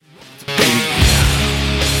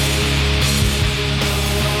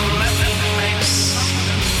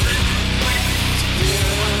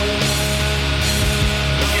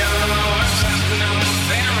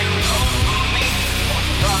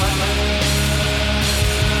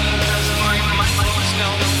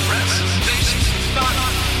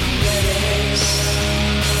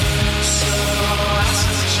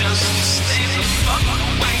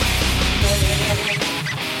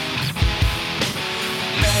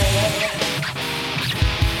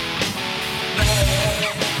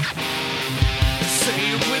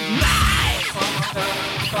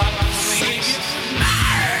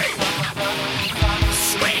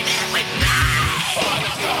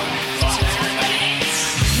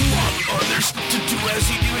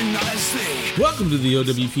Welcome to the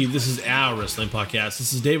OWP. This is our wrestling podcast.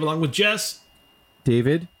 This is Dave along with Jess,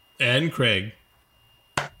 David, and Craig.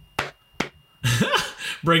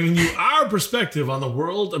 Bringing you our perspective on the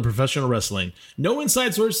world of professional wrestling. No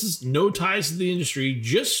inside sources, no ties to the industry,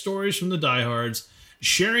 just stories from the diehards,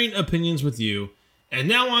 sharing opinions with you. And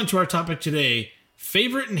now on to our topic today,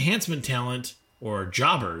 favorite enhancement talent or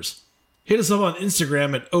jobbers. Hit us up on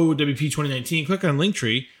Instagram at OWP2019. Click on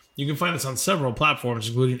Linktree. You can find us on several platforms,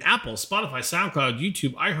 including Apple, Spotify, SoundCloud,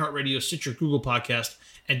 YouTube, iHeartRadio, Stitcher, Google Podcast.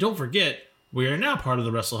 And don't forget, we are now part of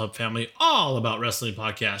the WrestleHub family, all about wrestling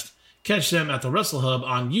podcast. Catch them at the WrestleHub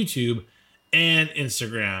on YouTube and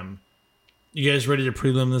Instagram. You guys ready to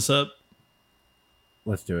prelim this up?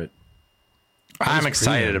 Let's do it. I'm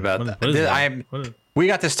excited about that. We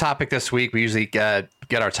got this topic this week. We usually get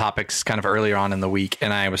our topics kind of earlier on in the week,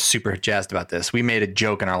 and I was super jazzed about this. We made a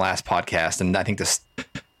joke in our last podcast, and I think this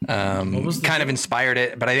kind of inspired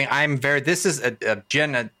it. But I think this is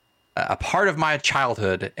a part of my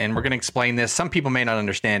childhood, and we're going to explain this. Some people may not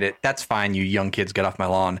understand it. That's fine. You young kids, get off my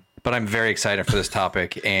lawn. But I'm very excited for this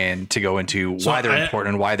topic and to go into why they're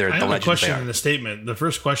important and why they're the legends they are. I have a question in the statement. The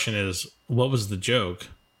first question is, what was the joke?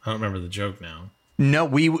 I don't remember the joke now. No,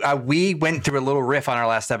 we went through a little riff on our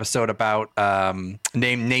last episode about name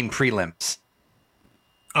prelims.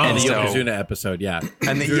 Oh, and the Yokozuna episode, yeah.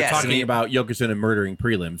 And we were talking about Yokozuna murdering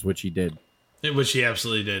prelims, which he did. Which he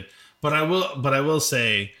absolutely did. But I will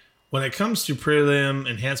say, when it comes to prelim,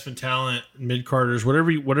 enhancement talent, mid-carders, whatever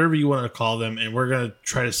you want to call them, and we're going to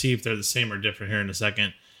try to see if they're the same or different here in a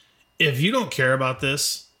second. If you don't care about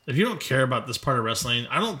this, part of wrestling,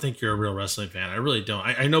 I don't think you're a real wrestling fan. I really don't.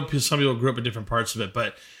 I know some people grew up in different parts of it,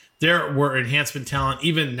 but there were enhancement talent.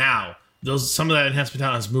 Even now, some of that enhancement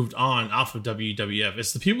talent has moved on off of WWF.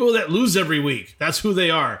 It's the people that lose every week. That's who they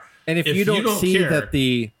are. And if you don't see care, that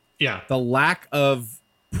the lack of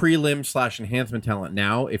prelim / enhancement talent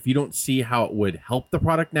now, if you don't see how it would help the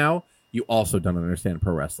product now, you also don't understand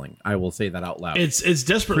pro wrestling. I will say that out loud. It's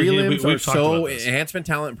desperately prelims are so enhancement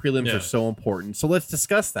talent and prelims are so important. So let's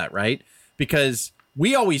discuss that, right? Because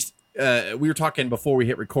we always we were talking before we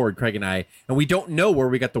hit record, Craig and I, and we don't know where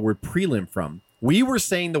we got the word prelim from. We were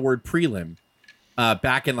saying the word prelim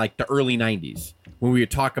back in like the early 90s when we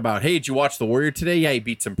would talk about, hey, did you watch The Warrior today? Yeah, he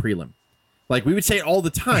beat some prelim. Like we would say it all the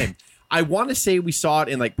time. I want to say we saw it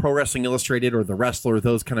in like Pro Wrestling Illustrated or The Wrestler,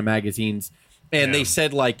 those kind of magazines. And they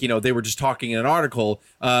said like, they were just talking in an article,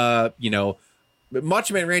 Macho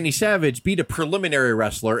Man Randy Savage beat a preliminary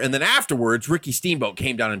wrestler. And then afterwards, Ricky Steamboat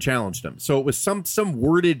came down and challenged him. So it was some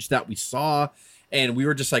wordage that we saw. And we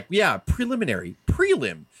were just like, yeah,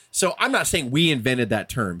 prelim. So I'm not saying we invented that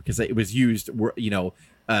term because it was used,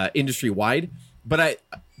 industry wide. But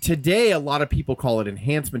today, a lot of people call it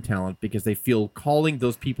enhancement talent because they feel calling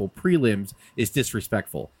those people prelims is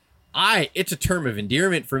disrespectful. It's a term of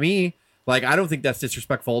endearment for me. Like, I don't think that's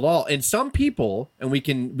disrespectful at all. And some people, and we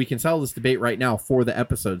can settle this debate right now for the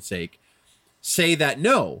episode's sake, say that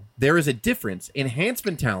no, there is a difference.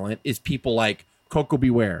 Enhancement talent is people like Coco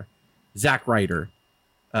Beware, Zack Ryder,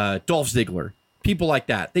 Dolph Ziggler, people like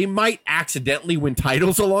that. They might accidentally win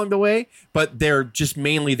titles along the way, but they're just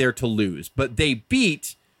mainly there to lose. But they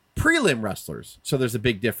beat prelim wrestlers, so there's a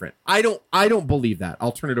big difference. I don't believe that.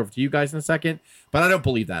 I'll turn it over to you guys in a second, but I don't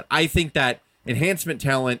believe that. I think that enhancement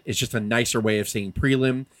talent is just a nicer way of saying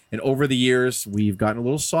prelim, and over the years we've gotten a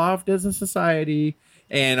little soft as a society,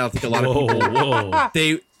 and I think a lot of people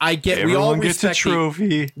we all respect a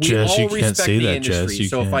trophy. Jess, you can't say that, Jess.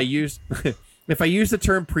 So if I use the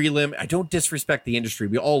term prelim, I don't disrespect the industry.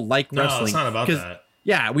 We all like wrestling. No, it's not about that.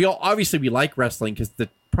 Yeah, we like wrestling because the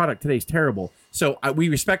product today is terrible. So we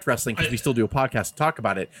respect wrestling because we still do a podcast and talk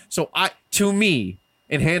about it. So to me,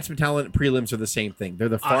 enhancement talent and prelims are the same thing. They're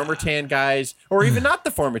the Farmer Tan guys, or even not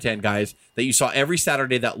the Farmer Tan guys that you saw every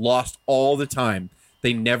Saturday that lost all the time.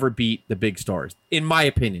 They never beat the big stars, in my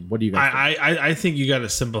opinion. What do you guys think? I think you got to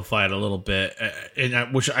simplify it a little bit,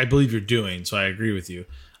 which I believe you're doing, so I agree with you.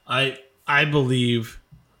 I believe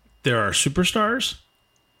there are superstars,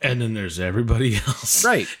 and then there's everybody else.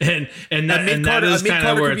 Right. And that is kind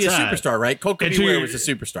of where it's at. A superstar, right? Coco Beware was a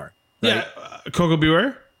superstar. Right? Yeah. Coco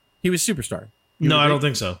Beware? He was a superstar. No, I don't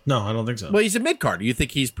think so. Well, he's a mid-card. Do you think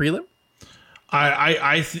he's prelim?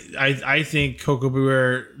 I think Coco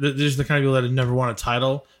Beware, there's the kind of people that have never won a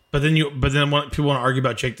title, But then when people want to argue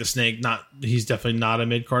about Jake the Snake, he's definitely not a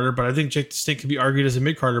mid-carder, but I think Jake the Snake could be argued as a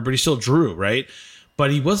mid-carder, but he still drew, right?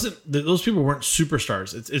 But he wasn't. Those people weren't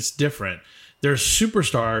superstars. It's different. There's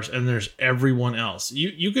superstars and there's everyone else.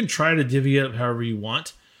 You can try to divvy it up however you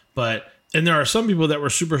want, and there are some people that were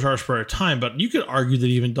superstars for a time, but you could argue that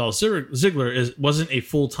even Dolph Ziggler wasn't a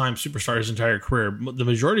full-time superstar his entire career. The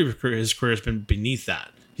majority of his career has been beneath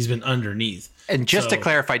that. He's been underneath. And just to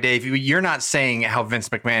clarify, Dave, you're not saying how Vince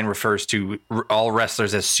McMahon refers to all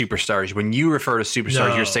wrestlers as superstars. When you refer to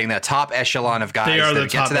superstars, you're saying that top echelon of guys that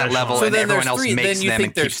get to that level, and everyone else makes them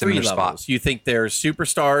and keeps them in their spot. You think there's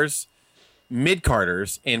superstars,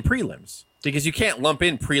 mid-carders, and prelims. Because you can't lump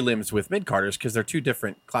in prelims with mid-carders because they're two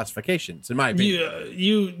different classifications, in my opinion.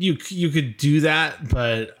 You could do that,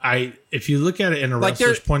 but if you look at it in a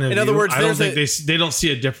wrestler's point of view, in other words, I don't think they don't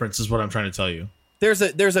see a difference, is what I'm trying to tell you.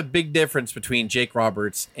 There's a big difference between Jake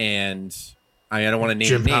Roberts and I don't want to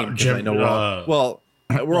name a name because I know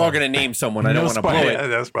we're all going to name someone. I don't want to blow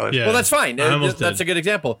it. Well, that's fine. That's a good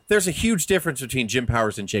example. There's a huge difference between Jim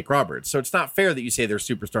Powers and Jake Roberts. So it's not fair that you say they're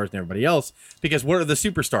superstars and everybody else, because what are the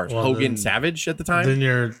superstars? Well, Hogan, Savage at the time? Then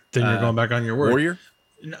you're going back on your word. Warrior?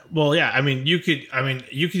 Well, yeah. I mean, you could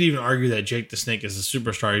even argue that Jake the Snake is a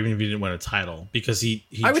superstar even if he didn't win a title, because he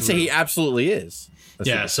I would say he absolutely is.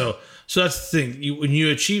 Yeah, so that's the thing. When you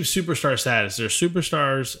achieve superstar status, there's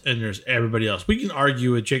superstars and there's everybody else. We can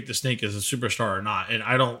argue if Jake the Snake is a superstar or not, and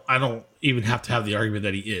I don't even have to have the argument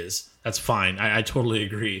that he is. That's fine. I totally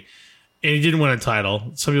agree. And he didn't win a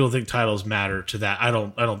title. Some people think titles matter to that. I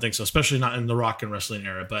don't think so, especially not in the rock and wrestling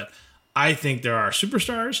era. But I think there are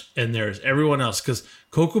superstars and there's everyone else, because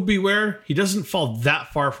Coco Beware, he doesn't fall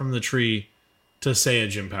that far from the tree to say a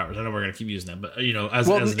Jim Powers. I know we're going to keep using that, but as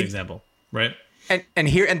an example, right? And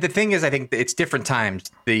the thing is, I think it's different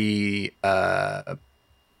times. The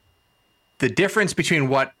difference between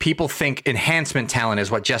what people think enhancement talent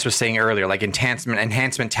is, what Jess was saying earlier, like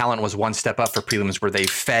enhancement talent was one step up for prelims where they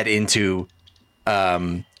fed into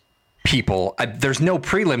people. There's no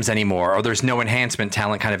prelims anymore, or there's no enhancement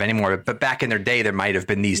talent kind of anymore. But back in their day, there might have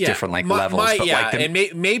been these different levels. And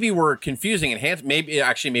maybe we're confusing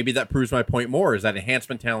maybe that proves my point more, is that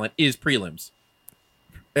enhancement talent is prelims.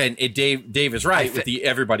 And Dave is right with the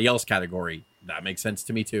everybody else category. That makes sense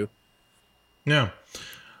to me too. No.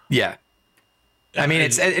 Yeah. I mean,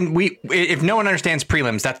 if no one understands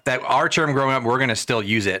prelims, that our term growing up, we're going to still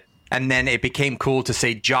use it. And then it became cool to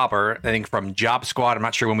say jobber, I think from Job Squad. I'm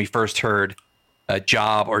not sure when we first heard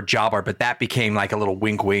job or jobber, but that became like a little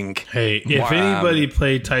wink, wink. Hey, if anybody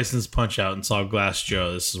played Tyson's Punch Out and saw Glass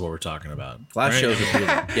Joe, this is what we're talking about. Glass Joe's a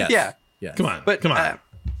prelim. Yes. Yeah. Come on.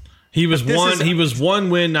 He was one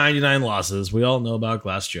win, 99 losses. We all know about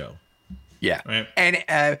Glass Joe. Yeah. Right?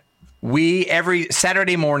 And we, every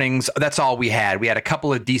Saturday mornings, that's all we had. We had a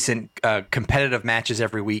couple of decent competitive matches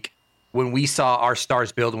every week. When we saw our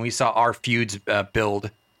stars build, when we saw our feuds build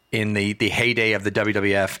in the heyday of the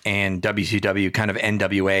WWF and WCW, kind of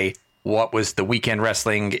NWA, what was the weekend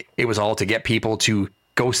wrestling? It was all to get people to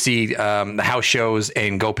go see the house shows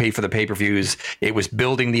and go pay for the pay-per-views. It was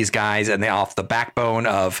building these guys, and they off the backbone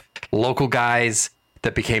of local guys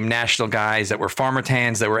that became national guys that were farmer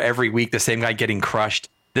tans that were every week the same guy getting crushed.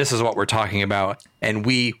 This is what we're talking about. And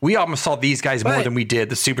we almost saw these guys more than we did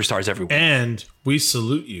the superstars every week. And we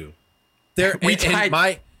salute you. Yes,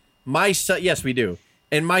 we do.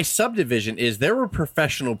 And my subdivision is there were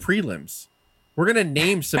professional prelims. We're going to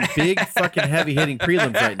name some big fucking heavy hitting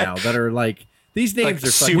prelims right now that are like, these names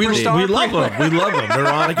are fucking we love them. We love them. They're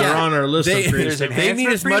on our list of prelims. They mean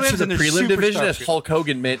as much to the prelim division as Hulk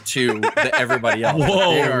Hogan meant to everybody else.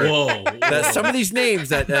 Whoa. Some of these names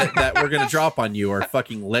that we're going to drop on you are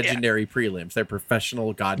fucking legendary prelims. They're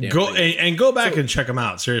professional goddamn prelims. Go back and check them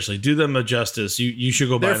out. Seriously, do them a justice. You should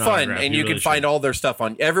go buy an autograph. They're fun, and you can find all their stuff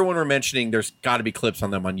on. Everyone we're mentioning, there's got to be clips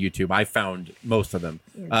on them on YouTube. I found most of them.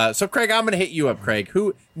 So Craig, I'm going to hit you up, Craig.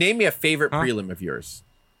 Name me a favorite prelim of yours.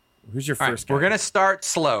 Who's your first guy? We're going to start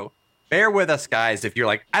slow. Bear with us, guys. If you're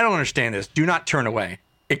like, I don't understand this, do not turn away.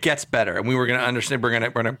 It gets better. And we're going to understand. We're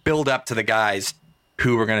going to build up to the guys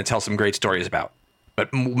who we're going to tell some great stories about.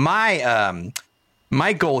 But my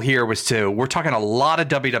goal here was we're talking a lot of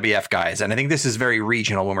WWF guys. And I think this is very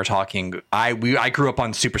regional when we're talking. I grew up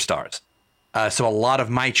on superstars. So a lot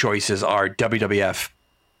of my choices are WWF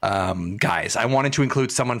guys. I wanted to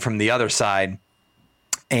include someone from the other side.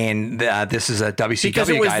 And this is a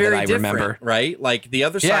WCW guy that I remember, right? Like the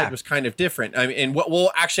other side was kind of different. I mean, and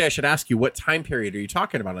actually, I should ask you, what time period are you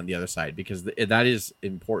talking about on the other side? Because that is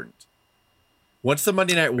important. Once the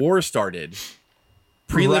Monday Night War started,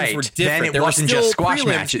 prelims were different. Then it wasn't just squash prelims.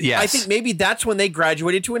 matches. Yes. I think maybe that's when they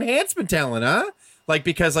graduated to enhancement talent, huh? Like,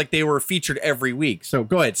 because like they were featured every week. So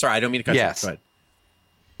go ahead. Sorry, I don't mean to cut you off. Go ahead.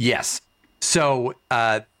 Yes. So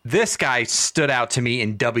this guy stood out to me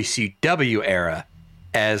in WCW era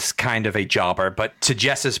as kind of a jobber. But to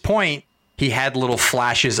Jess's point, he had little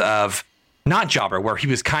flashes of not jobber, where he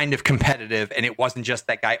was kind of competitive, and it wasn't just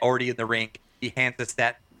that guy already in the ring. He hands us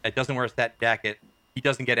that doesn't wear a stat jacket. He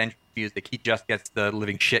doesn't get entrance music. He just gets the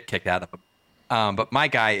living shit kicked out of him. But my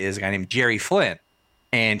guy is a guy named Jerry Flynn,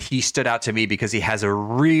 and he stood out to me because he has a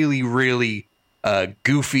really, really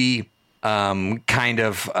goofy kind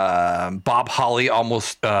of Bob Holly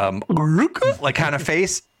almost like kind of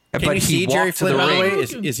face. Can but you see Jerry Flynn, by the way?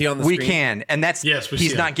 Is he on the screen? We can, and that's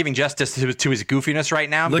he's not giving justice to his goofiness right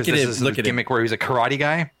now. Look at this him. is Look a at gimmick where he's a karate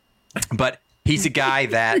guy, but he's a guy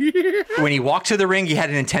that when he walked to the ring, he had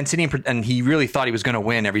an intensity, and he really thought he was going to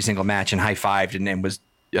win every single match, and high-fived and was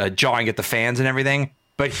jawing at the fans and everything.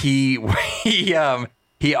 But he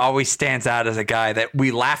always stands out as a guy that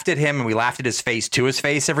we laughed at him and we laughed at his face to his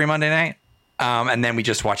face every Monday night, and then we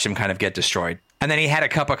just watched him kind of get destroyed. And then he had a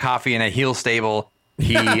cup of coffee in a heel stable.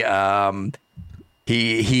 He I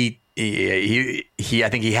think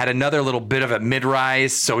he had another little bit of a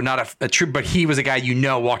mid-rise, so not a true, but he was a guy,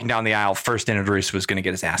 walking down the aisle, first introduced, was going to get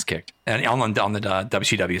his ass kicked, and on the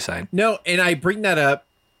WCW side. No, and I bring that up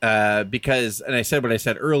because, and I said what I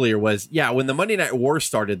said earlier was, when the Monday Night War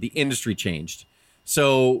started, the industry changed.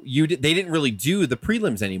 So they didn't really do the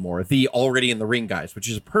prelims anymore, the already in the ring guys, which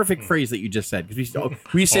is a perfect phrase that you just said, because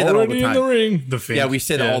we say that all the time. In the ring, the fake. Yeah, we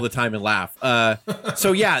say that all the time and laugh.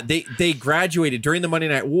 So they graduated during the Monday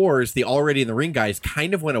Night Wars. The already in the ring guys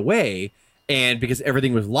kind of went away, and because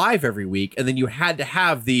everything was live every week, and then you had to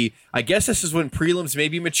have I guess this is when prelims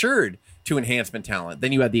maybe matured to enhancement talent.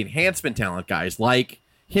 Then you had the enhancement talent guys like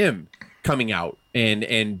him coming out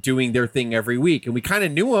and doing their thing every week, and we kind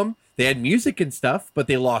of knew them. They had music and stuff, but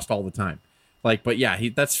they lost all the time.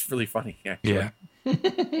 That's really funny. Actually. Yeah.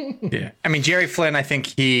 Yeah. I mean, Jerry Flynn, I think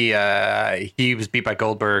he was beat by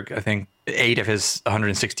Goldberg, I think 8 of his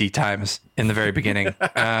 160 times in the very beginning.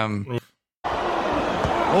 There's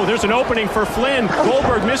an opening for Flynn.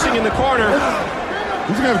 Goldberg missing in the corner.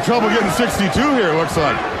 He's going to have trouble getting 62 here, it looks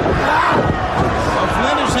like.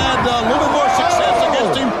 Flynn has had a little bit more success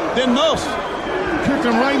against him than most. Kicked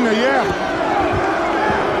him right in the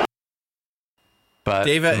But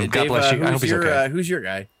Dave, God bless you. I hope he's okay. Who's your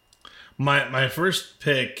guy? My first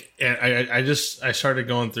pick, and I started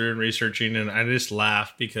going through and researching, and I just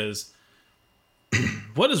laughed because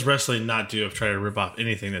what does wrestling not do if try to rip off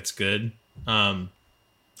anything that's good? I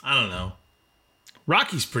don't know.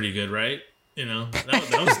 Rocky's pretty good, right?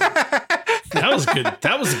 That was good.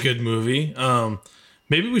 That was a good movie.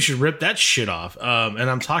 Maybe we should rip that shit off. And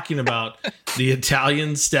I'm talking about the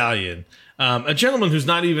Italian Stallion, a gentleman who's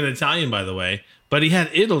not even Italian, by the way. But he had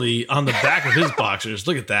Italy on the back of his boxers.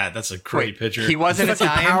 Look at that. That's a great picture. He wasn't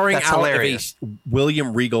Italian? That's hilarious.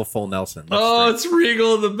 William Regal full Nelson. It's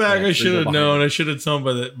Regal in the back. I should have known. I should have known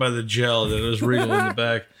by the gel that it was Regal in the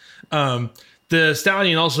back. The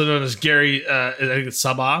Stallion, also known as Gary I think it's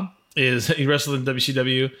Sabah, he wrestled in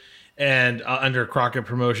WCW and under Crockett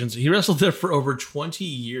Promotions. He wrestled there for over 20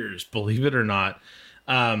 years, believe it or not.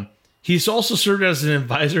 He's also served as an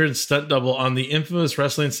advisor and stunt double on the infamous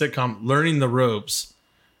wrestling sitcom Learning the Ropes,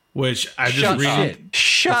 which I just read.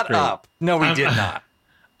 Shut up. No, we did not.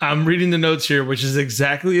 I'm reading the notes here, which is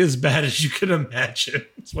exactly as bad as you could imagine.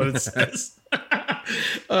 That's what it says.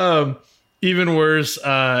 Even worse,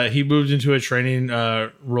 he moved into a training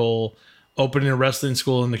role, opening a wrestling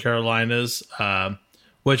school in the Carolinas,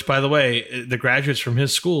 which, by the way, the graduates from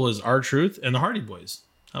his school is R-Truth and the Hardy Boys.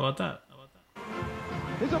 How about that?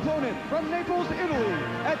 His opponent from Naples, Italy,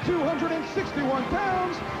 at 261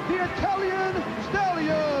 pounds, the Italian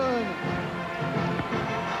Stallion.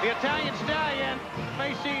 The Italian Stallion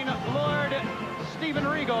facing Lord Steven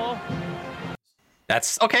Regal.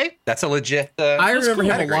 That's okay. That's a legit. I remember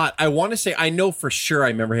him a lot. I want to say I know for sure I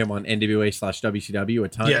remember him on NWA/WCW a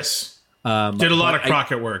ton. Yes. Did a lot of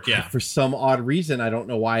Crockett work, yeah. For some odd reason, I don't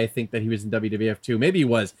know why I think that he was in WWF too. Maybe he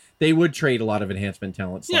was. They would trade a lot of enhancement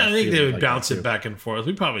talent. Yeah, I think they would bounce it back and forth.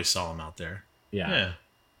 We probably saw him out there. Yeah.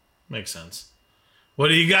 Makes sense. What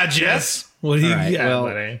do you got, Jess? What do you got,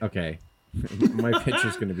 buddy? Okay. My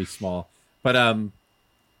picture's going to be small. But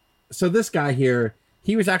so this guy here,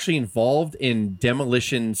 he was actually involved in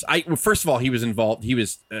demolitions. First of all, he was involved. He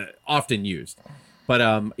was often used.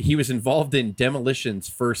 But he was involved in Demolition's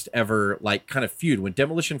first ever kind of feud. When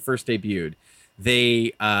Demolition first debuted,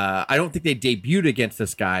 they I don't think they debuted against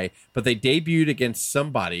this guy, but they debuted against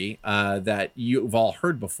somebody that you've all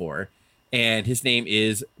heard before. and his name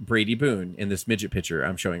is Brady Boone in this midget picture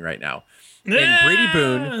I'm showing right now. And Brady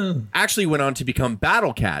Boone actually went on to become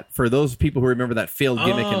Battle Cat. For those people who remember that failed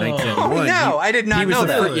gimmick in 1991. No, I did not know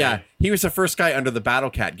that. He was the first guy under the Battle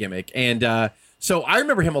Cat gimmick. And so I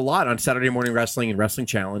remember him a lot on Saturday Morning Wrestling and Wrestling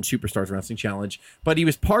Challenge, Superstars Wrestling Challenge. But he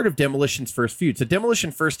was part of Demolition's first feud. So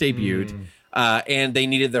Demolition first debuted, and they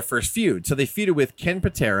needed their first feud. So they feuded with Ken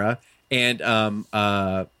Patera and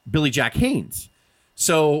Billy Jack Haynes.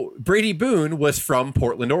 So Brady Boone was from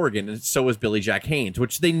Portland, Oregon, and so was Billy Jack Haynes,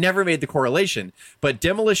 which they never made the correlation. But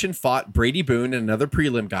Demolition fought Brady Boone and another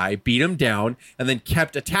prelim guy, beat him down, and then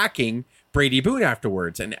kept attacking Brady Boone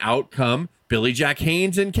afterwards. And out come Billy Jack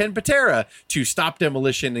Haynes and Ken Patera to stop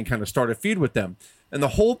Demolition and kind of start a feud with them. And the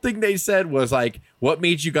whole thing they said was like, what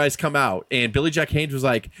made you guys come out? And Billy Jack Haynes was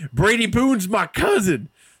like, Brady Boone's my cousin.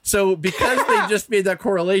 So because they just made that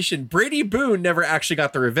correlation, Brady Boone never actually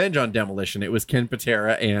got the revenge on Demolition. It was Ken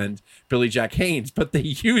Patera and Billy Jack Haynes, but they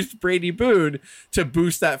used Brady Boone to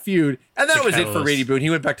boost that feud. And that was it for Brady Boone. He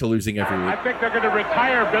went back to losing every week. I think they're going to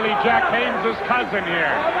retire Billy Jack Haynes' cousin here.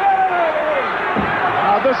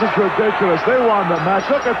 Now, this is ridiculous. They won the match.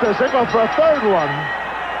 Look at this. They're going for a third one.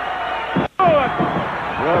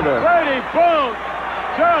 Brady Boone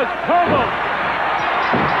just pummeled.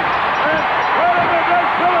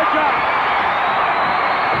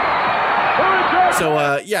 So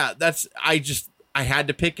I had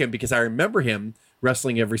to pick him because I remember him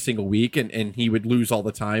wrestling every single week, and he would lose all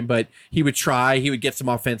the time, but he would try. He would get some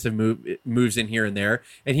offensive moves in here and there,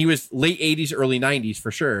 and he was late 80s, early 90s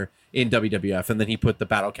for sure in WWF, and then he put the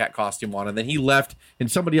Battle Cat costume on, and then he left,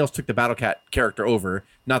 and somebody else took the Battle Cat character over.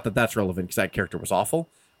 Not that that's relevant because that character was awful.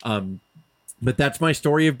 But that's my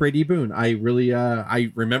story of Brady Boone. I really,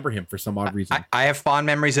 I remember him for some odd reason. I have fond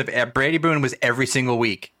memories of Brady Boone. Was every single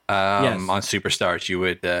week on Superstars. You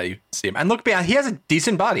would see him, and look behind. He has a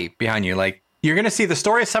decent body behind you. Like, you're going to see the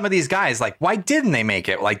story of some of these guys. Like, why didn't they make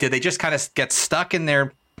it? Like, did they just kind of get stuck in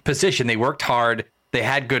their position? They worked hard. They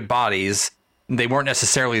had good bodies. They weren't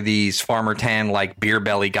necessarily these Farmer Tan, like, beer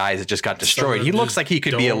belly guys that just got destroyed. He looks like he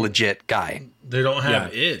could be a legit guy. They don't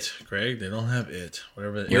have it, Craig. They don't have it.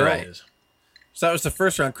 Whatever it is. So that was the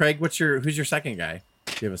first round. Craig, who's your second guy?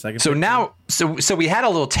 Do you have a second? So now, so we had a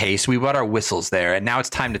little taste. We wgot our whistles there, and now it's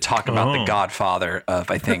time to talk about the godfather of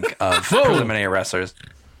preliminary wrestlers.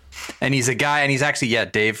 And he's a guy, and he's actually,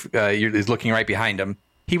 Dave is looking right behind him.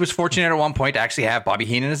 He was fortunate at one point to actually have Bobby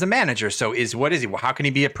Heenan as a manager. So what is he? Well, how can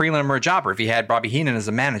he be a prelim or a jobber if he had Bobby Heenan as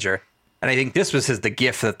a manager? And I think this was the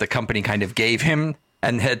gift that the company kind of gave him,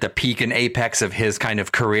 and at the peak and apex of his kind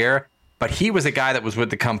of career. But he was a guy that was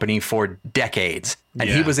with the company for decades. And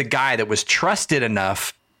he was a guy that was trusted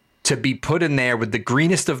enough to be put in there with the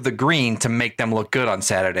greenest of the green to make them look good on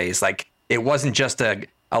Saturdays. Like, it wasn't just a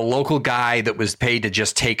local guy that was paid to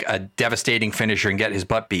just take a devastating finisher and get his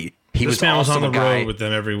butt beat. He was also on the a guy road with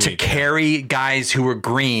them every week to carry guys who were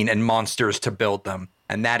green and monsters to build them.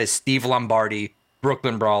 And that is Steve Lombardi,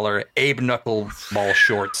 Brooklyn Brawler, Abe Knuckleball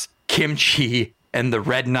Shorts, Kim Chi, and the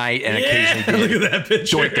Red Knight, and occasionally look at that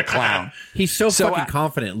picture. Doink the Clown. He's so fucking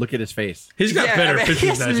confident. Look at his face. He's got better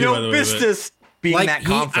pictures than you, by the way. Business being that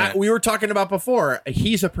confident. We were talking about before.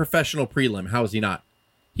 He's a professional prelim. How is he not?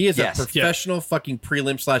 He is a professional fucking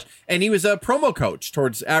prelim / and he was a promo coach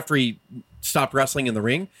after he stopped wrestling in the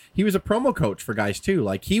ring. He was a promo coach for guys too.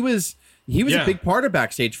 Like, he was a big part of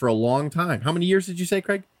backstage for a long time. How many years did you say,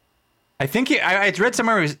 Craig? I think I read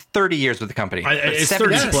somewhere it was 30 years with the company. It's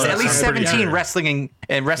 30 plus. At least 17 wrestling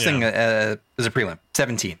as a prelim.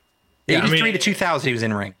 17. 83 to 2000 he was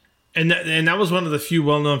in ring. And that was one of the few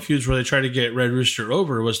well-known feuds where they tried to get Red Rooster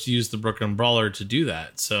over, was to use the Brooklyn Brawler to do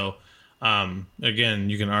that. So,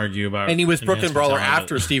 again, you can argue about... And he was Brooklyn Brawler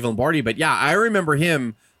after Steve Lombardi. But yeah, I remember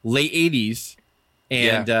him late 80s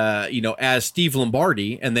and, as Steve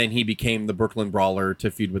Lombardi. And then he became the Brooklyn Brawler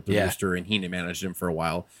to feud with the Rooster, and Heenan managed him for a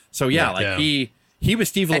while. So, he was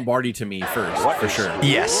Steve Lombardi to me first, for sure.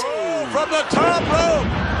 Yes. From the top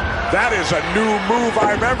rope. That is a new move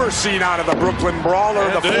I've ever seen out of the Brooklyn Brawler,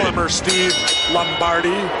 the former Steve Lombardi.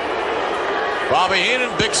 Bobby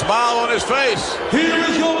Heenan, big smile on his face. Here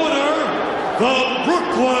is your winner, the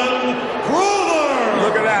Brooklyn Brawler.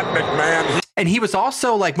 Look at that, McMahon. And he was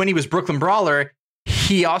also, like, when he was Brooklyn Brawler,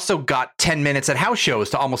 he also got 10 minutes at house shows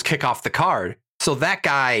to almost kick off the card. So that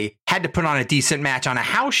guy had to put on a decent match on a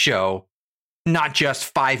house show, not just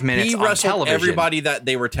 5 minutes on television. He wrestled everybody that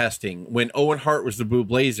they were testing. When Owen Hart was the Blue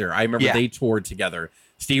Blazer, I remember they toured together.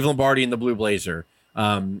 Steve Lombardi and the Blue Blazer.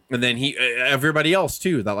 And then everybody else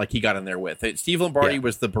too that like he got in there with. Steve Lombardi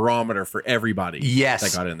was the barometer for everybody. Yes,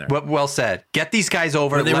 that got in there. Well said. Get these guys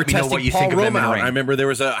over. When they were testing what you Paul think Roma of them in the ring. I remember there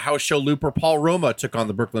was a house show loop where Paul Roma took on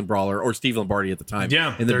the Brooklyn Brawler or Steve Lombardi at the time.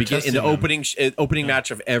 Yeah, in the opening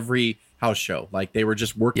match of every house show, like they were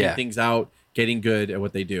just working things out, getting good at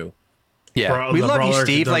what they do. Yeah, we love you,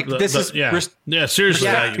 Steve. Seriously,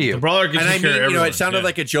 the Brawler gets and I mean, it sounded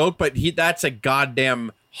like a joke, but that's a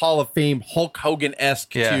goddamn Hall of Fame Hulk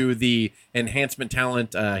Hogan-esque to the enhancement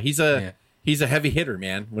talent. He's a heavy hitter,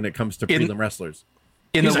 man, when it comes to prelim wrestlers.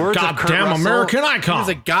 He's a goddamn American icon. He's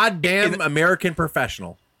a goddamn American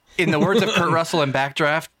professional. In the words of Kurt Russell in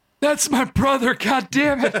Backdraft, that's my brother, God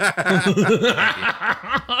damn it.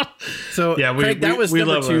 So Craig, that was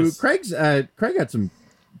number 2. Craig had some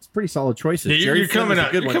pretty solid choices. Yeah, you're coming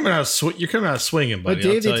out swinging, buddy. But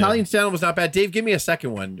Dave, the Italian style was not bad. Dave, give me a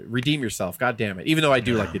second one. Redeem yourself. God damn it. Even though I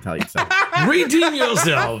do like the Italian style. Redeem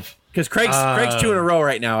yourself. Because Craig's 2 in a row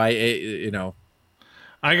right now. I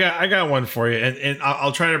got one for you, and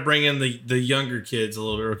I'll try to bring in the younger kids a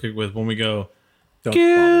little bit real quick with when we go.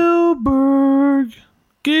 Gilbert.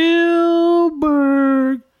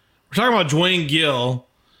 We're talking about Dwayne Gill.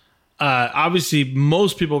 Obviously,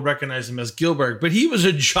 most people recognize him as Gilbert, but he was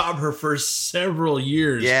a jobber for several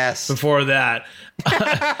years. Yes. Before that, look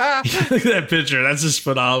at that picture. That's just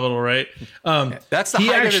phenomenal, right? That's the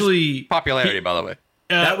height of his popularity, by the way.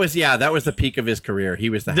 That was the peak of his career. He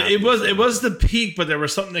was it was the peak, but there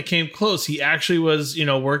was something that came close. He actually was,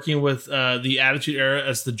 working with the Attitude Era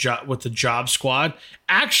as the Job Squad.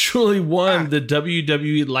 Actually won the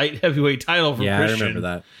WWE Light Heavyweight title for Christian. I remember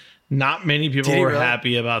that. Not many people were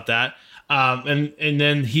happy about that. And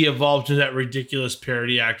then he evolved to that ridiculous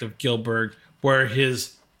parody act of Gilbert, where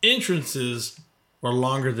his entrances were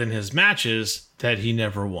longer than his matches that he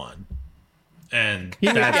never won. And he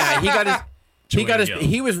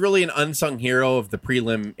was really an unsung hero of the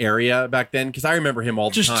prelim area back then, because I remember him all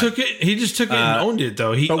the time. He just took it and owned it,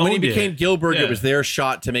 though. But when he became Gilbert, it was their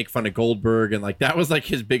shot to make fun of Goldberg, and like that was like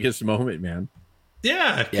his biggest moment, man.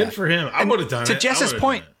 Yeah, good for him. I would have done it. To Jess's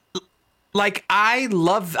point, like I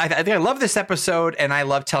think I love this episode, and I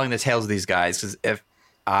love telling the tales of these guys, because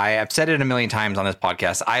I've said it a million times on this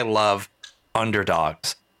podcast, I love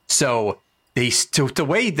underdogs. So the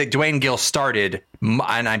way that Dwayne Gill started,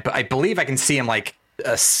 and I believe I can see him like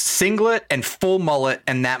a singlet and full mullet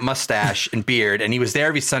and that mustache and beard, and he was there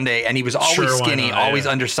every Sunday, and he was always skinny, always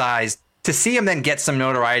undersized. To see him then get some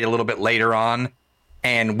notoriety a little bit later on,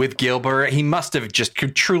 and with Gilbert, he must have just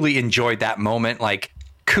truly enjoyed that moment. Like,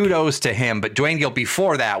 kudos to him. But Dwayne Gill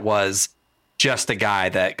before that was just a guy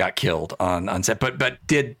that got killed on set, but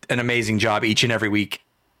did an amazing job each and every week,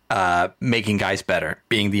 making guys better,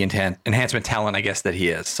 being the enhancement talent, I guess, that he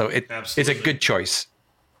is. So it's a good choice.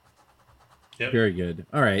 Yep. Very good.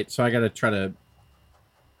 All right, so I got to try to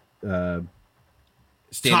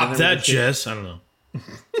top that, Jess. I don't know.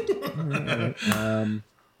 All right.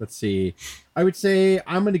 Let's see. I would say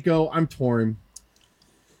I'm torn.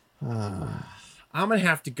 I'm going to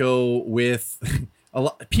have to go with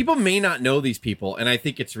people may not know these people, and I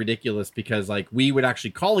think it's ridiculous because like we would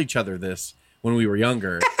actually call each other this when we were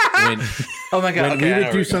younger. Oh my God. When we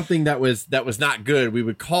would do something that was not good, we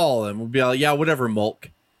would call them. We'd be like, yeah, whatever, Mulk.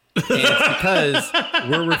 And it's because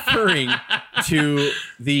we're referring to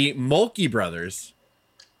the Mulkey brothers,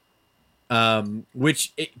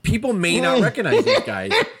 which people may not recognize these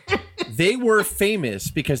guys. They were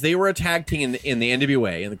famous because they were a tag team in the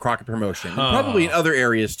NWA, in the Crockett promotion, and probably in other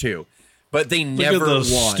areas too. But they never look at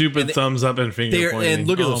those won. Stupid thumbs up and finger pointing. And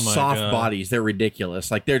look at those soft bodies; they're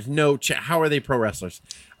ridiculous. Like there's no how are they pro wrestlers?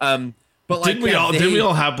 But like, didn't we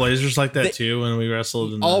all have blazers like that too when we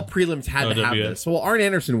wrestled? In all prelims had to have this. Well, Arn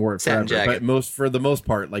Anderson wore it forever, but for the most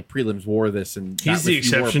part, like prelims wore this, and he's the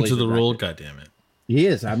exception to the rule. God damn it, he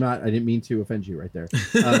is. I didn't mean to offend you right there.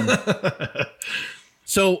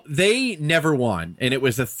 So they never won, and it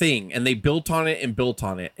was a thing, and they built on it and built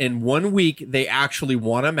on it. And 1 week, they actually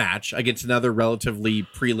won a match against another relatively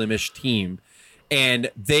prelimish team,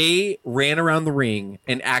 and they ran around the ring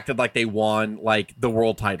and acted like they won like the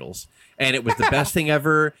world titles, and it was the best thing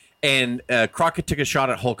ever. And Crockett took a shot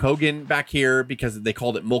at Hulk Hogan back here because they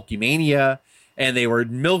called it Mulkymania, and they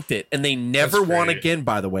milked it, and they never won again.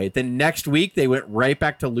 By the way, the next week they went right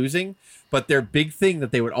back to losing. But their big thing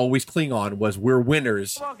that they would always cling on was we're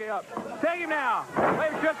winners. Take him now. Wait,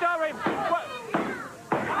 tripped over him. What?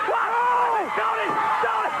 Oh, Tony!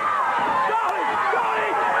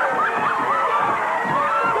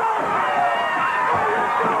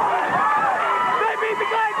 They beat the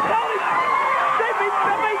Gladiator. Tony! They beat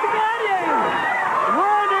the Gladiator.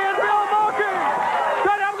 Randy and Bill Mulkey.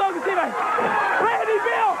 Tony, I'm going to see that. Randy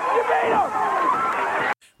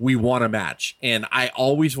we won a match. And I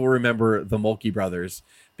always will remember the Mulkey brothers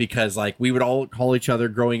because like we would all call each other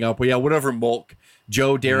growing up. Well, yeah, whatever Mulk.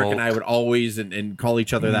 Joe, Derek, and I would always and call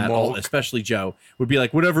each other that, especially Joe, would be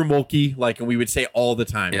like, whatever, Mulkey, like, and we would say all the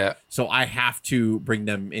time. Yeah. So I have to bring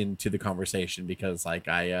them into the conversation because, like,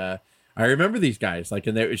 I remember these guys, like,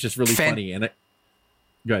 and it's just really funny. And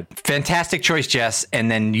good. Fantastic choice, Jess. And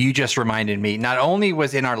then you just reminded me, not only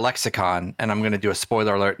was in our lexicon, and I'm going to do a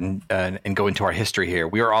spoiler alert and go into our history here,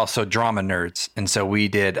 we are also drama nerds. And so we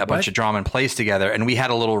did a bunch of drama and plays together, and we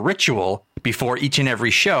had a little ritual before each and every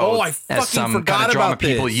show, as some kind of drama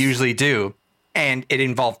people usually do. And it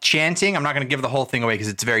involved chanting. I'm not going to give the whole thing away because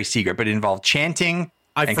it's very secret, but it involved chanting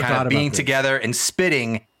and kind of being together and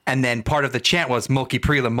spitting. And then part of the chant was Mulkey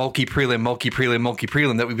Prelim, Mulkey Prelim, Mulkey Prelim, Mulkey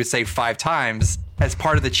Prelim, that we would say 5 times as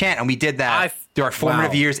part of the chant. And we did that through our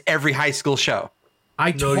formative years, every high school show.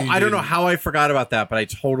 I don't know how I forgot about that, but I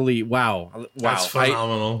totally, That's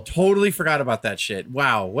phenomenal. I totally forgot about that shit.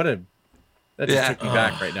 Wow. That just took me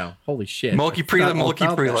back right now. Holy shit. Mulkey Prelim,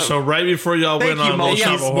 Mulkey Prelim. So right before y'all went on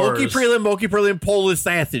Mulkey Prelim, Polish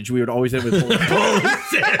sausage. We would always end with Polish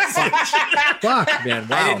sausage. Fuck, man.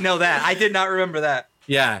 Wow. I didn't know that. I did not remember that.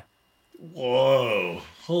 Yeah. Whoa.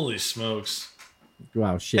 Holy smokes.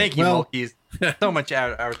 Wow, shit. Thank you, Mulkeys. So much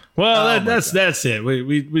out. Well, that's it.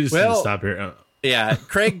 We just need to stop here. Yeah.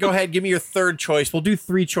 Craig, go ahead. Give me your third choice. We'll do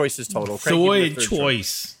 3 choices total. Craig, third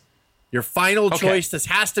choice. Your final choice. This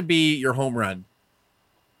has to be your home run.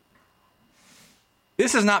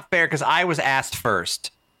 This is not fair because I was asked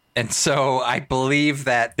first. And so I believe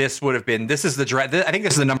that this would have been, this is the draft. I think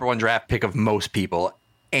this is the number 1 draft pick of most people.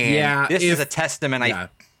 And this is a testament.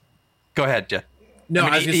 Go ahead, Jeff. No,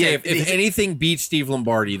 I was going to say, if anything beats Steve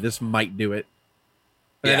Lombardi, this might do it.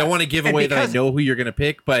 I don't want to give away that I know who you're going to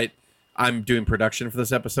pick, but I'm doing production for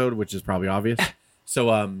this episode, which is probably obvious. So,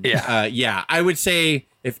 I would say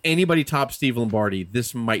if anybody tops Steve Lombardi,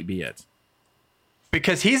 this might be it.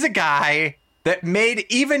 Because he's a guy that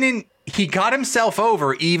he got himself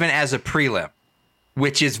over even as a prelim,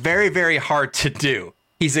 which is very, very hard to do.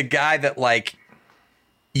 He's a guy that, like,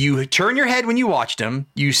 you turn your head when you watched him.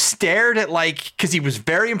 You stared at, like, because he was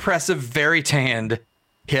very impressive, very tanned.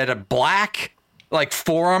 He had a black, like,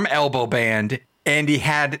 forearm elbow band. And he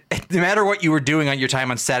had, no matter what you were doing on your time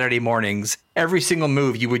on Saturday mornings, every single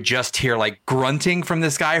move you would just hear like grunting from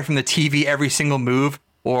this guy from the TV every single move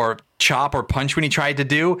or chop or punch when he tried to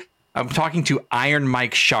do. I'm talking to Iron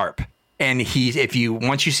Mike Sharp. And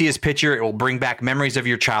once you see his picture, it will bring back memories of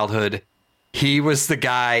your childhood. He was the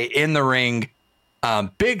guy in the ring,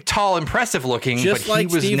 big, tall, impressive looking. Just but like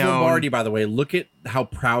he was Steve Lombardi, by the way, look at how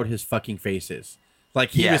proud his fucking face is.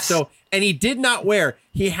 Like he was and he did not wear.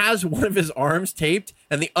 He has one of his arms taped,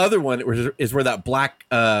 and the other one is where that black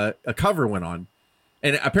cover went on.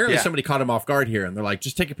 And apparently somebody caught him off guard here, and they're like,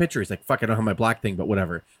 "Just take a picture." He's like, "Fuck, I don't have my black thing, but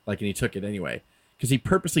whatever." Like, and he took it anyway because he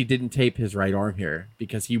purposely didn't tape his right arm here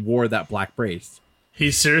because he wore that black brace.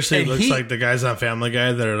 He seriously looks like the guys on Family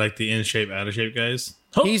Guy that are like the in shape, out of shape guys.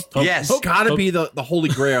 He's got to be the holy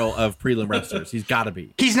grail of prelim wrestlers. He's got to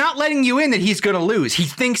be. He's not letting you in that he's going to lose. He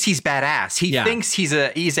thinks he's badass. He thinks he's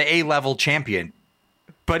a A-level champion.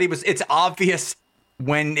 But it's obvious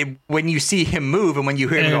when you see him move and when you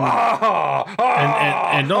hear him go,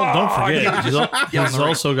 and don't forget, he's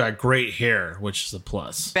also got great hair, which is a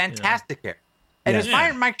plus. Fantastic hair. And is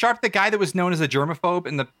Mike Sharp the guy that was known as a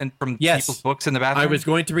germaphobe from people's books in the bathroom? I was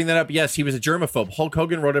going to bring that up. Yes, he was a germaphobe. Hulk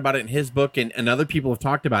Hogan wrote about it in his book, and other people have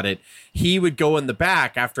talked about it. He would go in the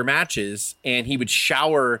back after matches, and he would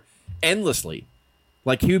shower endlessly.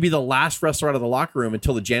 Like, he would be the last wrestler out of the locker room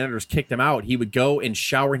until the janitors kicked him out. He would go and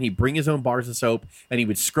shower, and he'd bring his own bars of soap, and he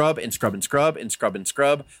would scrub and scrub and scrub and scrub and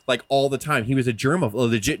scrub, like, all the time. He was a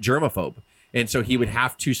legit germaphobe. And so he would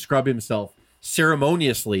have to scrub himself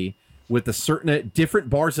ceremoniously with a certain different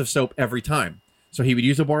bars of soap every time. So he would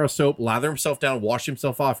use a bar of soap, lather himself down, wash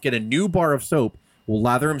himself off, get a new bar of soap, will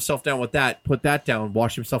lather himself down with that, put that down,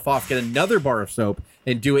 wash himself off, get another bar of soap,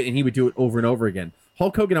 and do it, and he would do it over and over again.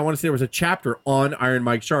 Hulk Hogan, I want to say there was a chapter on Iron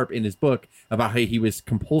Mike Sharp in his book about how he was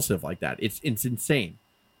compulsive like that. It's insane.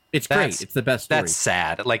 It's great. It's the best story. That's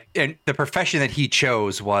sad. Like, and the profession that he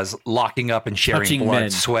chose was locking up and sharing Touching blood,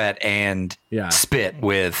 men. sweat, and spit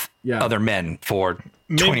with other men for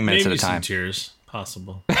 20 minutes at a time. Some tears,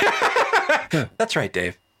 possible. That's right,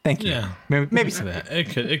 Dave. Thank you. Yeah, maybe that.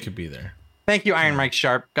 It could be there. Thank you, Iron Mike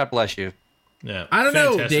Sharp. God bless you. Yeah, I don't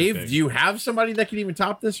know, Dave. Do you have somebody that can even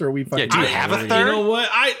top this, or are we? Do you have a third? You know what?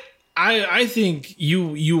 I think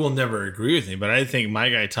you will never agree with me, but I think my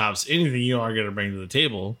guy tops anything you are going to bring to the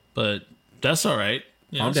table. But that's all right.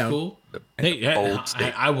 Yeah, calm that's down. Cool. Hey,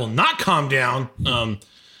 I will not calm down.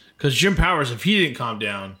 Because Jim Powers, if he didn't calm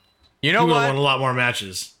down, you know he would have what? won a lot more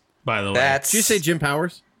matches. By the way, did you say Jim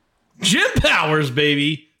Powers? Jim Powers,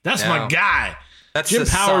 baby, that's my guy. That's Jim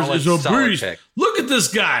Powers is a beast. Pick. Look at this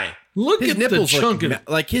guy. Look His at nipples the chunk of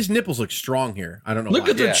like his nipples look strong here. I don't know. Look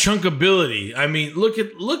why. at the chunkability. I mean, look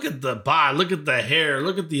at the body. Look at the hair.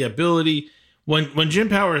 Look at the ability. When Jim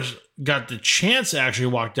Powers got the chance to actually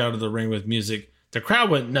walk down to the ring with music, the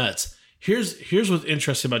crowd went nuts. Here's what's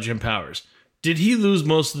interesting about Jim Powers. Did he lose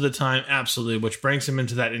most of the time? Absolutely, which brings him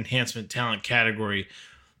into that enhancement talent category.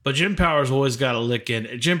 But Jim Powers always got a lick in.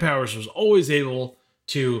 Jim Powers was always able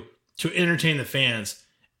to entertain the fans.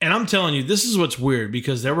 And I'm telling you, this is what's weird,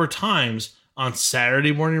 because there were times on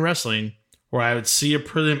Saturday Morning Wrestling where I would see a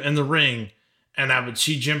prelim in the ring and I would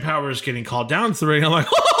see Jim Powers getting called down to the ring. I'm like,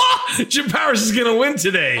 oh, Jim Powers is going to win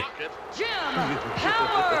today. Jim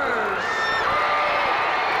Powers.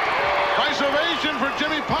 Nice ovation for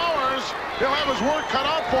Jimmy Powers. He'll have his work cut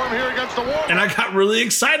out for him here against the War. And I got really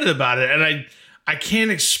excited about it. And I can't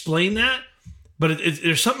explain that, but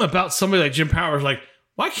there's something about somebody like Jim Powers. Like,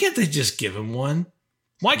 why can't they just give him one?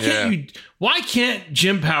 Why can't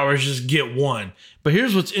Jim Powers just get one? But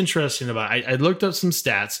here's what's interesting about it. I looked up some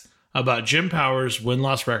stats about Jim Powers'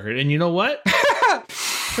 win-loss record, and you know what?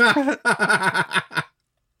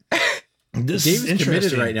 This Dave's is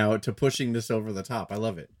committed right now to pushing this over the top. I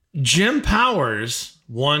love it. Jim Powers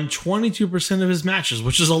won 22% of his matches,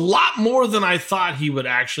 which is a lot more than I thought he would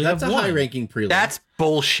actually have won. That's a high-ranking prelim. That's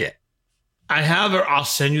bullshit. I have it. I'll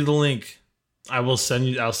send you the link. I'll send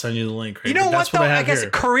you the link. Right? You know what, though? I guess here.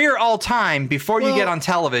 Career all time before you get on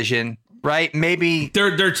television, right? Maybe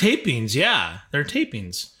they're tapings. Yeah, they're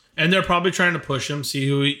tapings, and they're probably trying to push him. See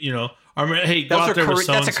who hey, go out there with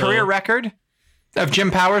so-and-so. That's a career record of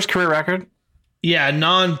Jim Powers' career record. Yeah,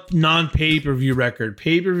 non pay-per-view record.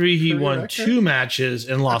 Pay-per-view, he won 2 matches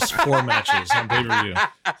and lost 4 matches on pay-per-view.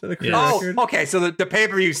 Okay, so the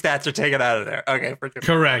pay-per-view stats are taken out of there. Okay,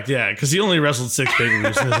 correct. Yeah, because he only wrestled 6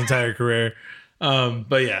 pay-per-views in his entire career.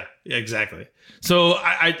 But yeah, exactly. So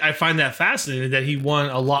I find that fascinating that he won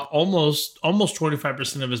a lot, almost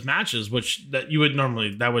 25% of his matches, which that would normally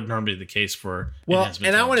be the case for. Well,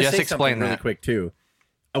 and I want to say something really quick too.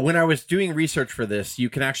 When I was doing research for this, you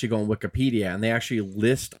can actually go on Wikipedia and they actually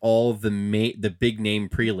list all the big name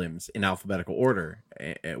prelims in alphabetical order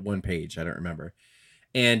at one page. I don't remember.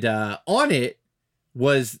 And on it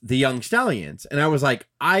was the Young Stallions. And I was like,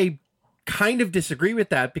 I kind of disagree with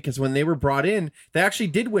that, because when they were brought in, they actually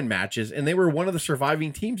did win matches and they were one of the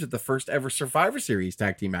surviving teams at the first ever Survivor Series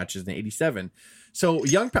tag team matches in '87. So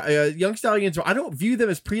Young Stallions, I don't view them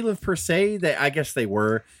as prelims per se. I guess they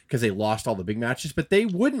were, because they lost all the big matches, but they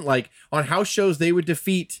wouldn't, like on house shows, they would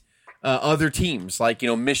defeat other teams, like,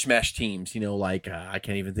 mishmash teams, like I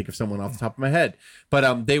can't even think of someone off the top of my head,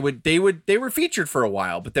 but they were featured for a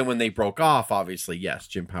while, but then when they broke off, obviously, yes,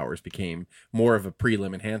 Jim Powers became more of a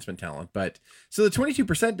prelim enhancement talent. But so the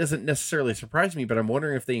 22% doesn't necessarily surprise me, but I'm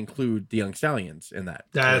wondering if they include the Young Stallions in that.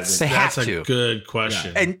 That's a good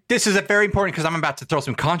question. Yeah. And this is a very important, because I'm about to throw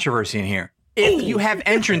some controversy in here. If you have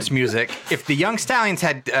entrance music, if the Young Stallions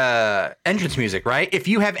had entrance music, right? If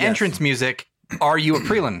you have entrance music, are you a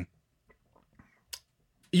prelim?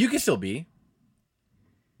 You can still be.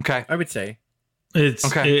 Okay. I would say. It's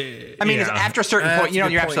okay. I mean, after a certain point, you're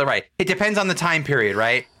absolutely right. It depends on the time period,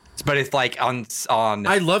 right? But it's like on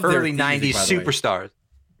I love early '90s superstars.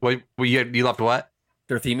 What you loved what?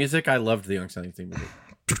 Their theme music. I loved the Young Stallions theme music.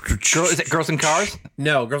 Is it Girls and Cars?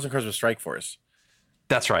 No, Girls and Cars was Strike Force.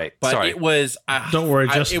 That's right. But Sorry. It was. Don't worry,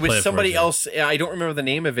 it was somebody else. I don't remember the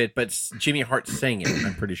name of it, but Jimmy Hart sang it.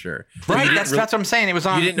 I'm pretty sure. Right. That's what I'm saying. It was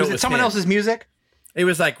on. You didn't know was it someone else's music? It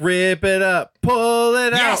was like, rip it up, pull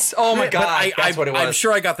it out. Yes. Oh my God. That's what it was. I'm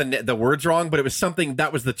sure I got the words wrong, but it was something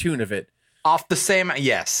that was the tune of it. Off the same.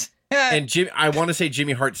 Yes. And I want to say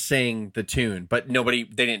Jimmy Hart sang the tune, but they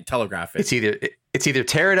didn't telegraph it. It's either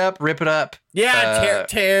tear it up, rip it up. Yeah.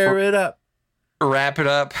 Tear it up. Wrap it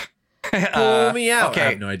up. Pull me out. Okay. I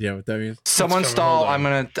have no idea what that means. Someone stall. I'm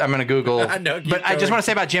gonna Google. But I just want to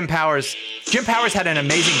say about Jim Powers. Jim Powers had an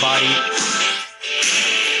amazing body.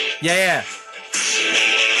 Yeah.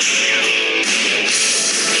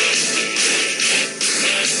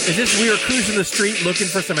 Is this we were cruising the street looking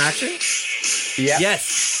for some action? Yeah. Yes.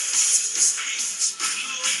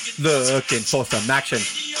 Looking for some action.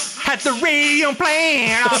 Had the radio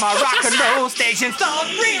playing on my rock and roll station. So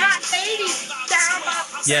 3 hot ladies down my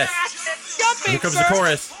yes. Here comes the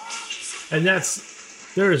chorus. And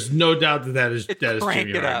there is no doubt that is Jimmy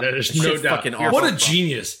Hart. That is no doubt. Awesome. What a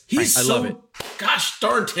genius. I love it. Gosh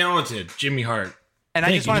darn talented, Jimmy Hart. And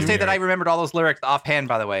I just want to say that I remembered all those lyrics offhand,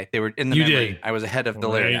 by the way. They were in the memory. I was ahead of the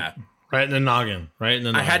lyric. Right in the noggin.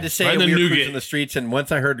 I had to say we were cruising the streets, and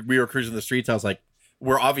once I heard we were cruising the streets, I was like,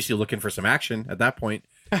 we're obviously looking for some action at that point.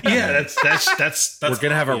 Yeah, that's we're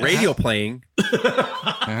gonna have a radio playing with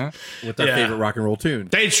our favorite rock and roll tune.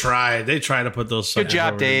 They try to put those. Good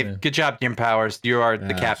job, Dave. Good job, Jim Powers. You are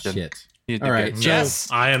the captain. Shit. All right, Jess,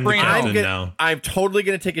 I am the captain now. I'm totally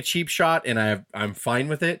gonna take a cheap shot, and I'm fine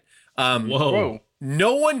with it. Whoa.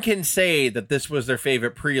 No one can say that this was their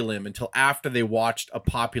favorite prelim until after they watched a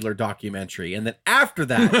popular documentary. And then after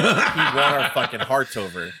that, he won our fucking hearts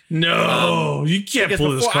over. No, you can't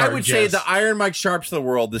pull this card, I would say the Iron Mike Sharps of the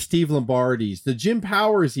world, the Steve Lombardis, the Jim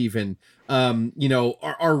Powers even,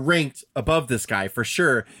 are ranked above this guy for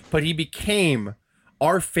sure. But he became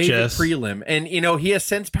our favorite prelim. And, he has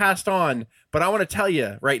since passed on. But I want to tell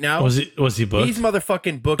you right now. Was he booked? He's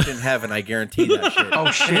motherfucking booked in heaven. I guarantee that shit.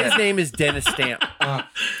 Oh, shit. And his name is Dennis Stamp. Look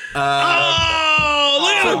at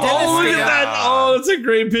that. Oh, that's a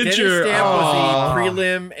great picture. Dennis Stamp was the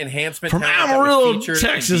prelim enhancement from Amarillo,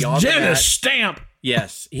 Texas. Dennis Stamp.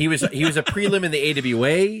 Yes, he was a prelim in the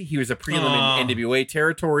AWA. He was a prelim in NWA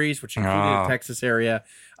territories, which included the Texas area.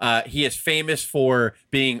 He is famous for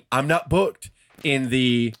being I'm not booked in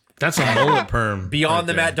the... That's a mullet perm. Beyond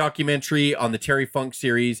the Mat documentary on the Terry Funk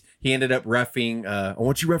series, he ended up reffing. I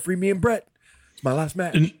want you to referee me and Brett. It's my last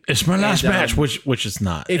match. It's my last match, which is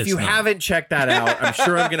not. If you haven't checked that out, I'm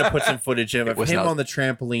sure I'm going to put some footage of him on the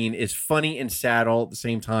trampoline. Is funny and sad all at the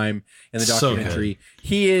same time in the documentary.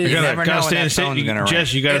 He is. You gotta stay in shape.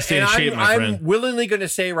 Jess, you got to stay in shape, my friend. I'm willingly going to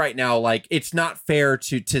say right now, like, it's not fair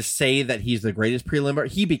to say that he's the greatest prelim.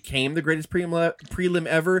 He became the greatest prelim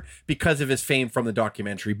ever because of his fame from the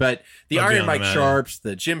documentary. But the Iron Mike Sharps,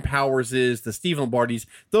 the Jim Powerses, the Steve Lombardis,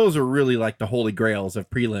 those are really like the holy grails of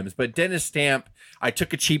prelims. But Dennis Stamp, I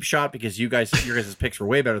took a cheap shot because your guys' picks were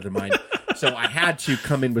way better than mine. So I had to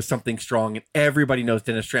come in with something strong, and everybody knows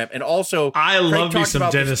Dennis Stamp. And also, I love me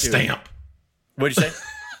some Dennis Stamp. What'd you say?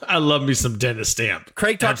 I love me some Dennis Stamp.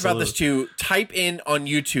 Craig talked about this too. Type in on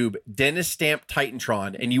YouTube Dennis Stamp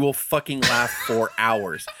Titantron, and you will fucking laugh for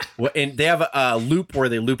hours. And they have a loop where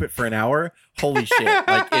they loop it for an hour. Holy shit!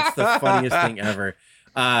 Like, it's the funniest thing ever.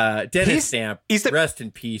 Dennis Stamp, rest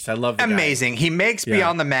in peace. I love the amazing. Guy. He makes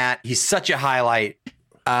Beyond the Mat. He's such a highlight.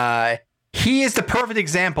 He is the perfect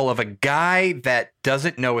example of a guy that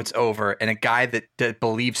doesn't know it's over and a guy that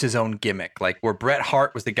believes his own gimmick. Like where Bret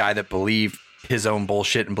Hart was the guy that believed his own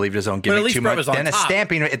bullshit and believed his own gimmick too much. Dennis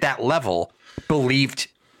Stamping at that level believed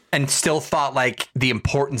and still thought like the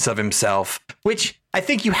importance of himself, which I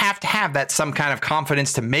think you have to have that some kind of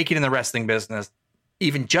confidence to make it in the wrestling business,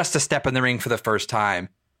 even just to step in the ring for the first time.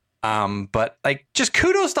 But like, just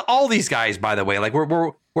kudos to all these guys, by the way. Like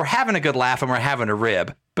we're having a good laugh and we're having a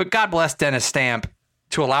rib, but God bless Dennis Stamp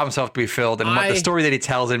to allow himself to be filled and the story that he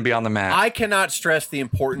tells in Beyond the Mat. I cannot stress the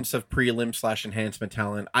importance of prelim / enhancement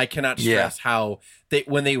talent. I cannot stress how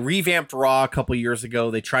when they revamped Raw a couple years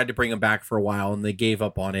ago, they tried to bring him back for a while and they gave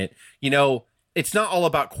up on it. It's not all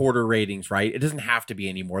about quarter ratings, right? It doesn't have to be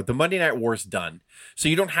anymore. The Monday Night War's done. So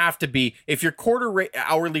you don't have to be, if your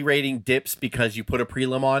hourly rating dips because you put a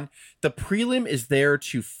prelim on, the prelim is there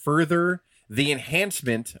to further the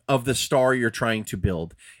enhancement of the star you're trying to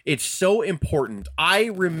build. It's so important. I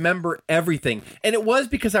remember everything. And it was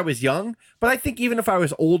because I was young, but I think even if I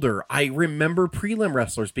was older, I remember prelim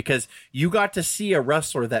wrestlers because you got to see a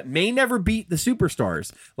wrestler that may never beat the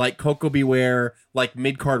superstars, like Coco Beware, like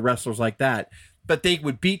mid-card wrestlers like that. But they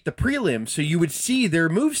would beat the prelim, so you would see their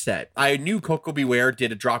moveset. I knew Coco Beware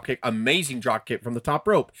did a dropkick, amazing dropkick from the top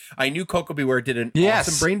rope. I knew Coco Beware did an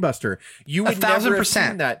awesome brainbuster. You would never have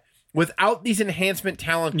seen that without these enhancement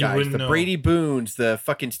talent guys, the Brady Boones, the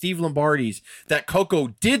fucking Steve Lombardis, that Coco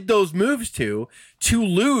did those moves to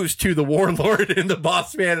lose to the Warlord and the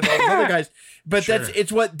Boss Man and all those other guys. But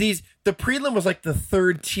the prelim was like the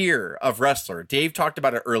third tier of wrestler. Dave talked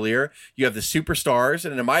about it earlier. You have the superstars,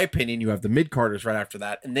 and in my opinion, you have the mid-carders right after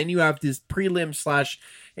that. And then you have this prelim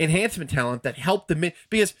 / enhancement talent that helped the mid.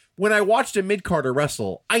 Because when I watched a mid-carder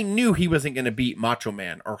wrestle, I knew he wasn't going to beat Macho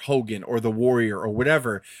Man or Hogan or the Warrior or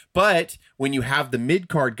whatever. But when you have the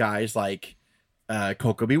mid-card guys like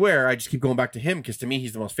Coco Beware, I just keep going back to him because to me,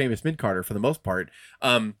 he's the most famous mid-carder for the most part.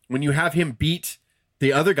 When you have him beat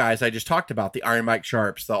the other guys I just talked about, the Iron Mike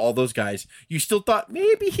Sharps, all those guys, you still thought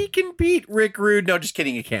maybe he can beat Rick Rude. No, just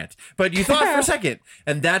kidding, you can't. But you thought for a second.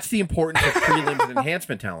 And that's the importance of prelims and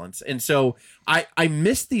enhancement talents. And so I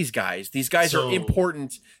miss these guys. These guys are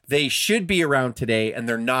important. They should be around today, and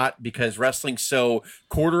they're not because wrestling's so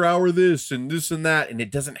quarter hour this and that, and it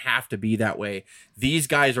doesn't have to be that way. These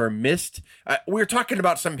guys are missed. We were talking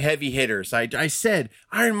about some heavy hitters. I said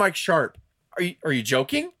Iron Mike Sharp. Are you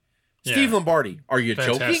joking? Steve Lombardi, are you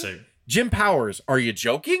joking? Jim Powers, are you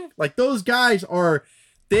joking? Like, those guys are...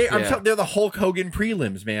 they're the Hulk Hogan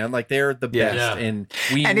prelims, man. Like, they're the best, and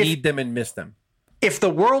we need them and miss them. If the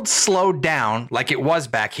world slowed down like it was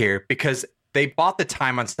back here, because they bought the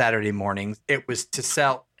time on Saturday mornings, it was to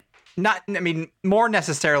sell... more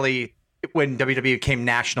necessarily... when WWE became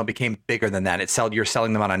national, became bigger than that. You're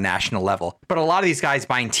selling them on a national level. But a lot of these guys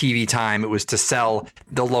buying TV time, it was to sell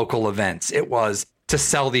the local events. It was to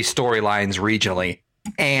sell these storylines regionally.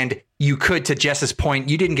 And you could, to Jess's point,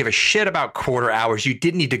 you didn't give a shit about quarter hours. You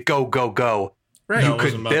didn't need to go. Right. You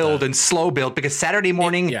could build and slow build, because Saturday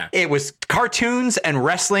morning, it was cartoons and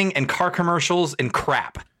wrestling and car commercials and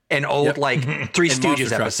crap and old Three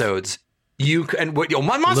Stooges episodes.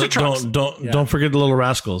 Monster Trucks. Don't forget the Little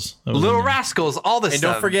Rascals. Little Rascals, all this stuff.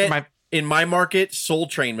 And don't forget, in my market, Soul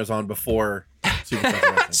Train was on before.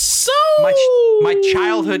 So my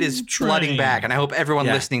childhood is flooding back, and I hope everyone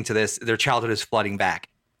listening to this, their childhood is flooding back.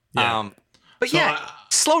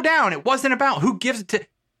 Slow down. It wasn't about who gives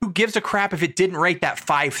a crap if it didn't rate that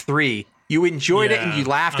 5.3. You enjoyed it and you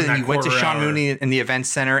laughed, and you went to Sean Mooney in the event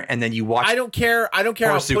center, and then you watched. I don't care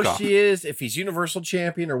how pushed he is, if he's Universal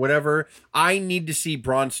Champion or whatever. I need to see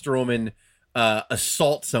Braun Strowman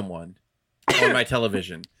assault someone on my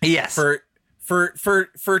television. Yes. For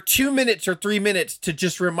 2 minutes or 3 minutes to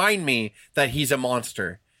just remind me that he's a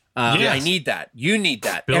monster. I need that. You need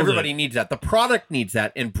that. Everybody needs that. The product needs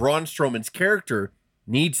that, and Braun Strowman's character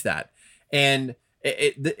needs that. And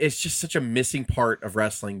it's just such a missing part of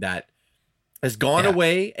wrestling that has gone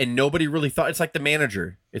away, and nobody really thought. It's like The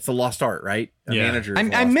Manager. It's a lost art, right? Manager.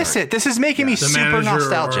 I miss it. This is making me super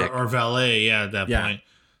nostalgic. Or Valet, at that point.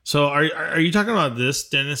 So are you talking about this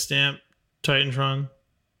Dennis Stamp Titantron?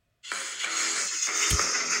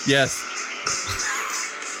 Yes.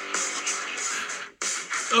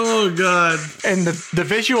 Oh God! And the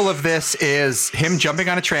visual of this is him jumping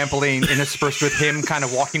on a trampoline, interspersed with him kind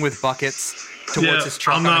of walking with buckets towards his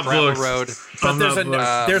truck on a gravel road. But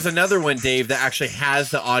there's another one, Dave, that actually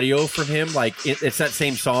has the audio from him. Like it's that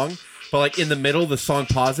same song, but like in the middle, the song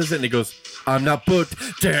pauses and it goes, "I'm not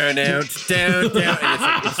booked." Down, and it's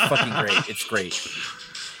fucking great. It's great.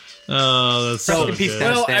 Oh, that's so good.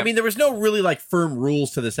 Well, I mean, there was no really like firm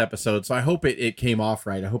rules to this episode, so I hope it came off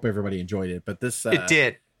right. I hope everybody enjoyed it. But this it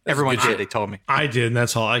did. Everyone did. They told me. I did, and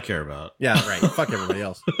that's all I care about. Yeah, right. Fuck everybody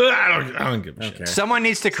else. I don't give a shit. Someone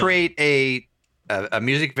needs to create a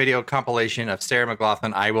music video compilation of Sarah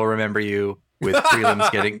McLachlan, "I Will Remember You," with prelims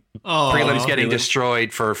getting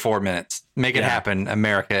destroyed for 4 minutes. Make it happen,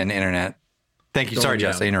 America and internet. Thank you. Sorry,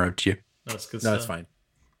 Jess, I interrupted you. That's good. No, it's fine.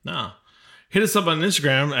 No. Hit us up on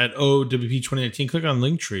Instagram at OWP2019. Click on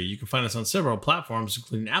Linktree. You can find us on several platforms,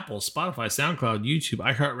 including Apple, Spotify, SoundCloud, YouTube,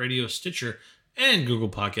 iHeartRadio, Stitcher, and Google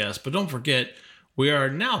Podcasts. But don't forget, we are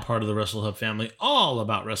now part of the Wrestle Hub family, all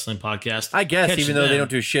about wrestling podcast. I guess, even though they don't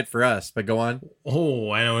do shit for us. But go on.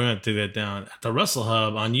 Oh, I know. We're going to take that down. At the Wrestle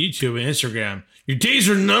Hub on YouTube and Instagram. Your days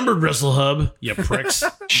are numbered, Wrestle Hub, you pricks.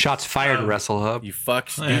 Shots fired, Wrestle Hub. You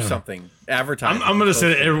fucks. Do something. Advertise. I'm going to say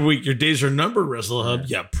that every week. Your days are numbered, Wrestle Hub,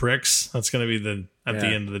 you pricks. That's going to be at the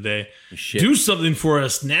end of the day. Shit. Do something for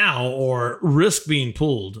us now, or risk being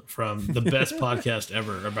pulled from the best podcast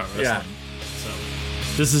ever about wrestling. Yeah. So,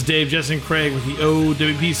 this is Dave, Jess, and Craig with the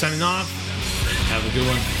OWP signing off. Have a good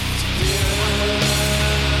one.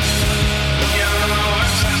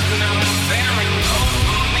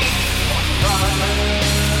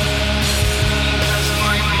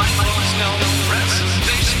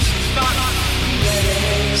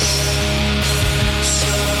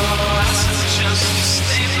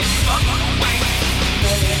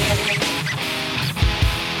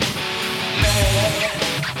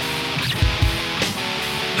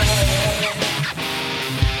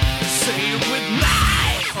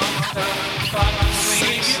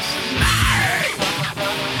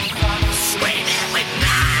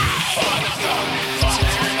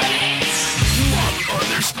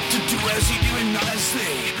 Others to do as you do and not as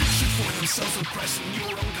they should for themselves oppressing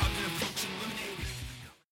your own God.